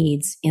he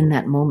needs in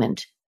that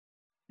moment.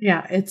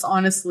 Yeah, it's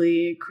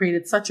honestly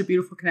created such a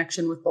beautiful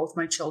connection with both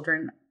my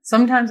children.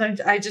 Sometimes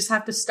I just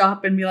have to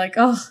stop and be like,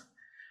 oh,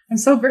 I'm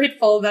so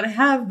grateful that I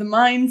have the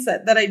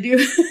mindset that I do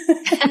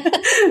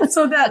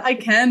so that I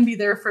can be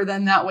there for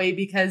them that way,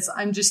 because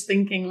I'm just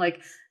thinking like,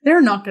 they're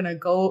not going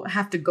to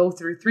have to go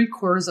through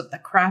 3/4 of the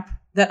crap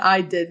that I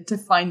did to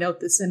find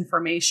out this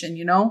information,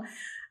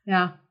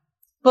 Yeah. A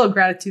little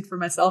gratitude for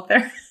myself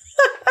there.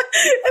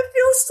 It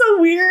feels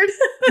so weird.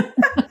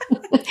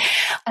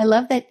 I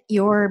love that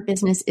your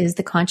business is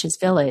the Conscious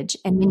Village.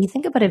 And when you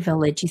think about a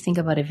village, you think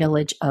about a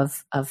village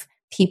of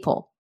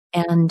people.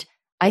 And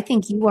I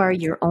think you are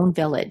your own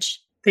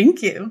village.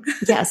 Thank you.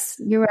 Yes,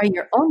 you are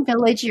your own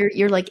village.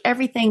 You're like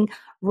everything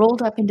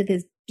rolled up into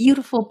this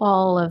beautiful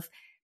ball of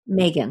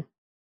Megan.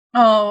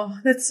 Oh,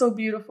 that's so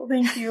beautiful.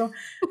 Thank you.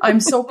 I'm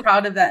so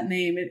proud of that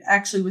name. It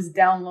actually was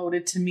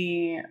downloaded to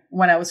me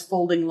when I was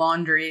folding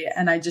laundry,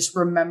 and I just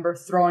remember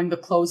throwing the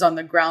clothes on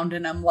the ground,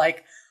 and I'm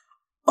like,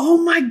 oh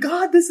my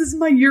God, this is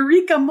my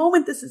eureka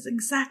moment. This is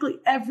exactly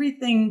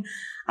everything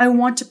I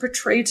want to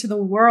portray to the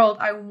world.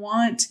 I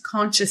want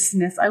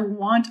consciousness. I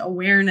want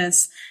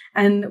awareness.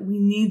 And we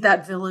need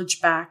that village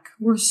back.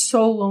 We're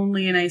so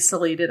lonely and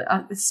isolated,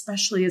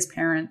 especially as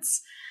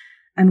parents.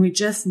 And we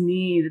just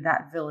need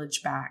that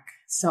village back.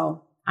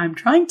 So I'm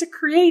trying to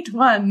create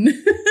one.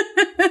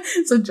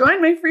 So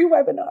join my free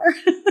webinar.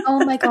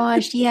 Oh my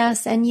gosh.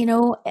 Yes. And,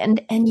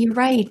 and you're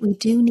right. We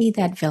do need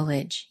that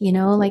village,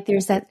 like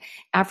there's that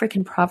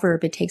African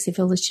proverb, it takes a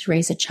village to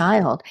raise a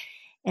child.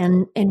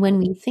 And when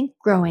we think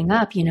growing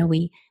up,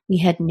 we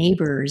had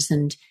neighbors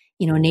and,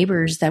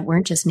 neighbors that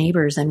weren't just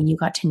neighbors. I mean, you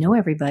got to know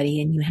everybody,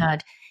 and you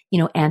had,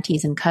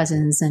 aunties and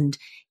cousins, and,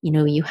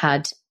 you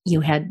had,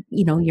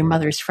 your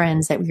mother's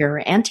friends that were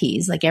your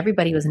aunties, like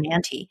everybody was an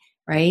auntie.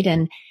 Right.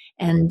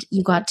 And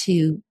you got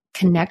to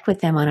connect with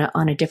them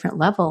on a different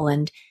level.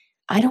 And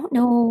I don't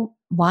know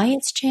why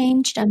it's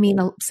changed. I mean,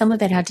 some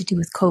of it had to do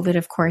with COVID,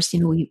 of course.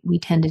 We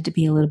tended to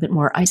be a little bit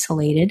more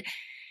isolated,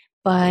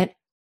 but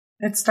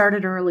it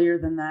started earlier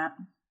than that.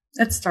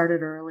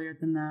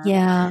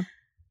 Yeah.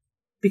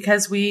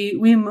 Because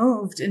we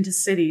moved into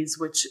cities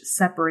which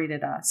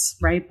separated us,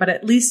 right? But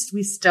at least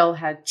we still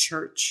had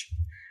church.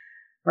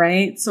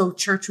 Right? So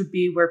church would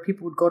be where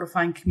people would go to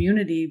find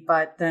community,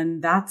 but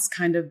then that's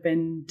kind of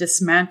been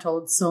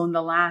dismantled. So in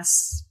the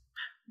last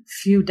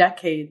few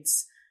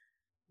decades,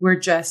 we're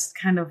just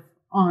kind of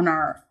on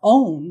our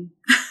own.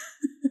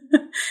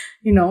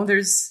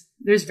 There's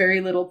very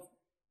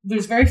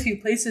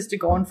few places to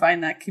go and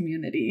find that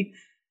community.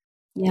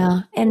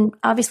 Yeah. And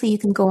obviously you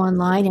can go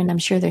online, and I'm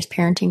sure there's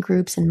parenting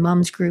groups and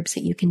moms groups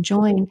that you can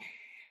join,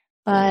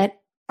 but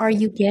are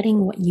you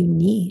getting what you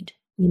need?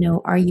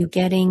 Are you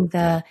getting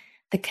the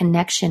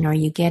connection? Are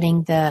you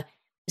getting the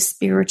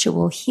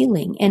spiritual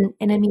healing? And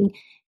I mean,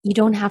 you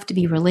don't have to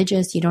be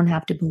religious. You don't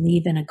have to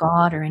believe in a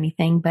God or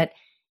anything, but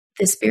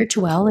the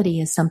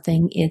spirituality is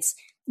something,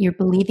 you're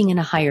believing in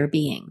a higher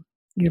being.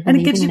 You're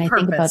believing, and it gives you I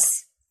think about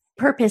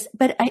purpose,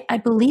 but I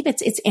believe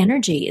it's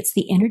energy. It's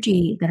the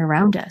energy that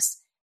around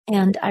us.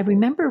 And I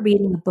remember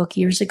reading a book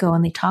years ago,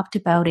 and they talked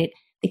about it.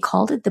 They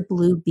called it the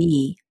blue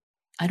bee.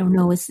 I don't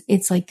know.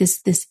 It's like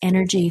this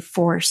energy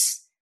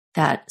force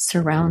that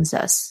surrounds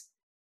us.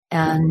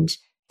 And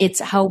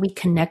it's how we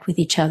connect with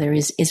each other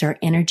is our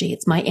energy.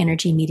 It's my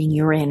energy meeting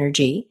your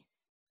energy.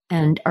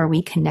 And are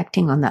we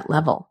connecting on that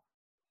level?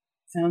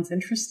 Sounds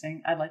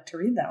interesting. I'd like to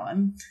read that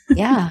one.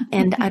 Yeah.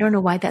 And I don't know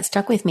why that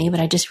stuck with me,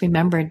 but I just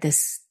remembered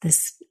this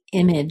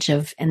image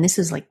of, and this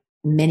was like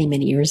many,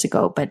 many years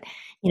ago, but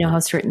how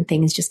certain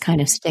things just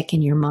kind of stick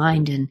in your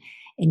mind, and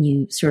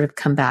you sort of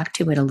come back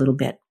to it a little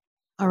bit.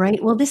 All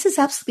right. Well, this is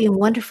absolutely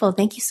wonderful.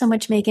 Thank you so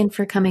much, Megan,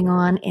 for coming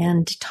on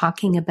and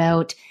talking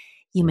about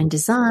human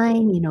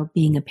design,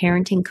 being a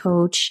parenting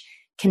coach,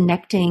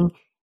 connecting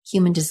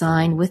human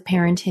design with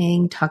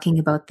parenting, talking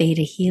about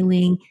theta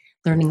healing,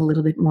 learning a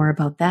little bit more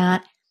about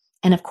that.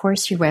 And of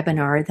course, your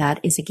webinar that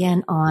is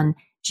again on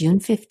June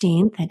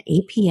 15th at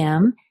 8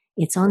 p.m.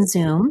 It's on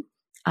Zoom.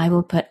 I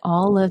will put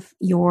all of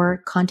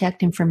your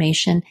contact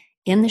information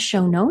in the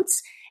show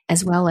notes,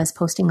 as well as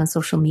posting on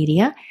social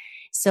media.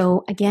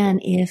 So again,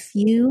 if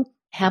you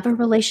have a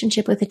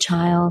relationship with a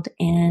child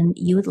and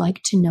you would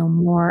like to know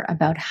more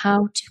about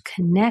how to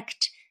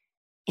connect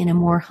in a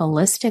more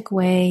holistic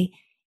way,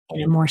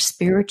 in a more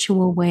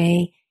spiritual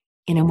way,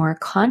 in a more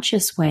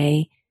conscious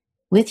way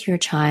with your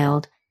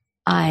child,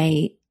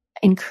 I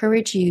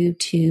encourage you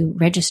to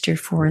register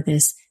for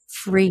this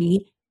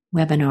free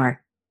webinar.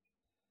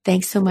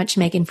 Thanks so much,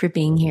 Megan, for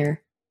being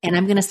here. And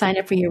I'm going to sign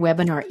up for your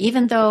webinar,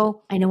 even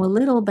though I know a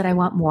little, but I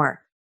want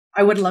more.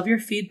 I would love your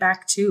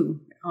feedback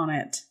too on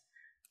it.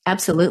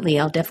 Absolutely.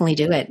 I'll definitely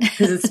do it.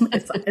 Because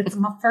it's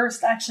my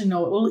first, actually,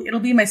 no, it'll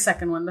be my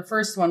second one. The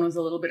first one was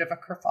a little bit of a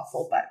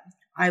kerfuffle, but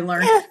I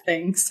learned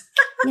things.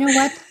 You know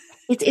what?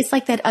 It's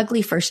like that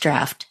ugly first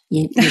draft.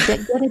 You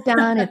get it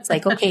done. It's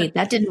like, okay,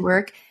 that didn't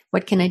work.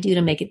 What can I do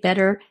to make it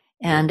better?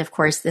 And of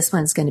course, this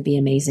one's going to be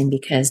amazing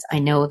because I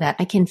know that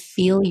I can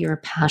feel your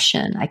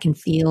passion. I can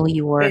feel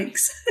your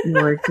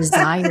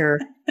desire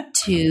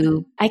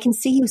I can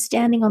see you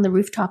standing on the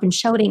rooftop and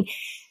shouting,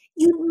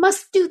 you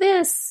must do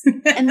this.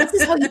 And this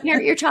is how you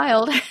parent your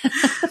child.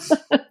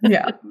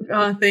 Yeah.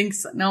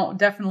 Thanks. No,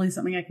 definitely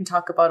something I can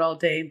talk about all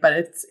day, but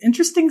it's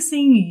interesting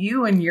seeing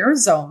you in your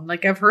zone.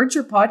 Like I've heard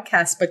your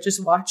podcast, but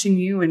just watching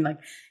you and like,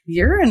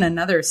 you're in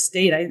another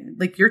state.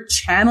 You're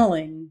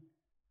channeling.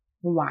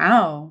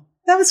 Wow.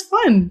 That was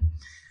fun.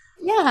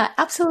 Yeah,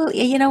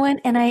 absolutely. You know what?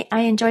 And I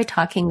enjoy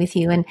talking with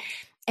you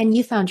and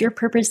you found your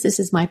purpose. This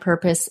is my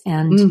purpose.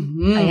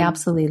 And I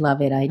absolutely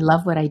love it. I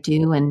love what I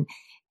do. And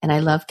I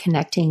love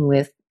connecting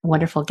with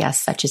wonderful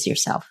guests such as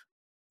yourself.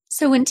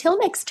 So until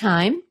next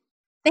time,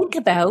 think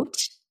about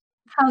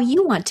how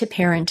you want to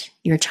parent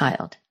your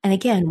child. And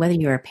again, whether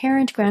you're a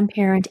parent,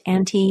 grandparent,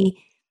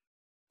 auntie,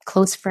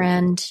 close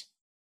friend,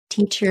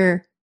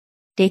 teacher,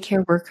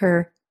 daycare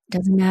worker,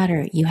 doesn't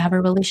matter. You have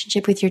a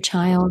relationship with your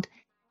child.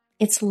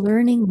 It's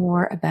learning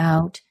more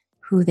about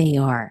who they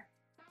are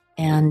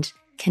and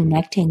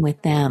connecting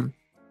with them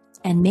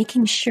and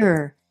making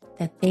sure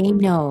that they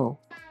know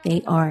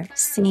they are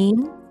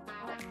seen,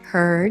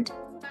 heard,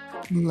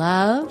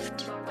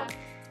 loved,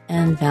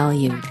 and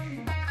valued.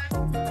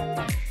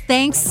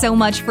 Thanks so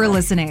much for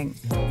listening.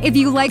 If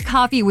you like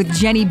Coffee with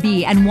Jenny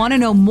B and want to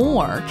know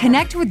more,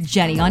 connect with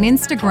Jenny on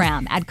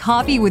Instagram at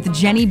Coffee with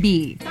Jenny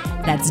B.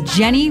 That's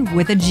Jenny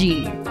with a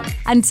G.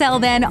 Until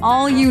then,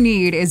 all you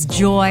need is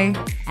joy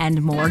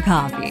and more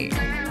coffee.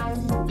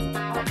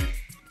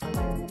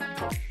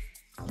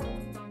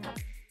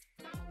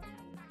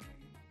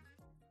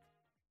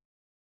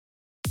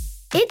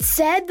 It's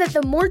said that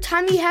the more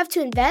time you have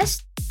to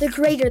invest, the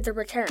greater the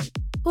return.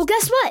 Well,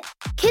 guess what?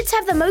 Kids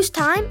have the most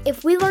time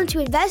if we learn to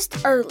invest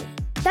early.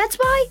 That's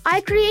why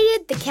I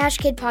created the Cash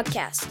Kid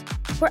podcast,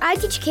 where I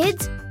teach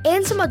kids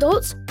and some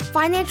adults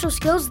financial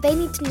skills they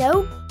need to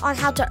know on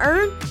how to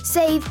earn,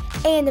 save,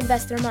 and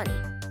invest their money.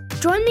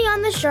 Join me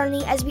on this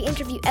journey as we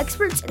interview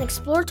experts and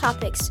explore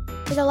topics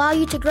that allow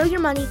you to grow your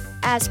money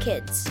as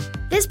kids.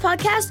 This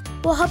podcast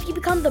will help you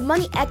become the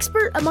money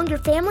expert among your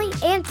family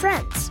and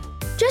friends.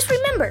 Just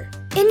remember,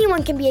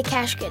 anyone can be a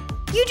cash kid.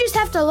 You just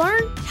have to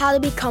learn how to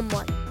become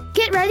one.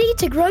 Get ready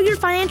to grow your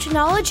financial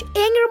knowledge and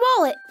your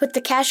wallet with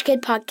the Cash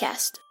Kid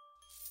podcast.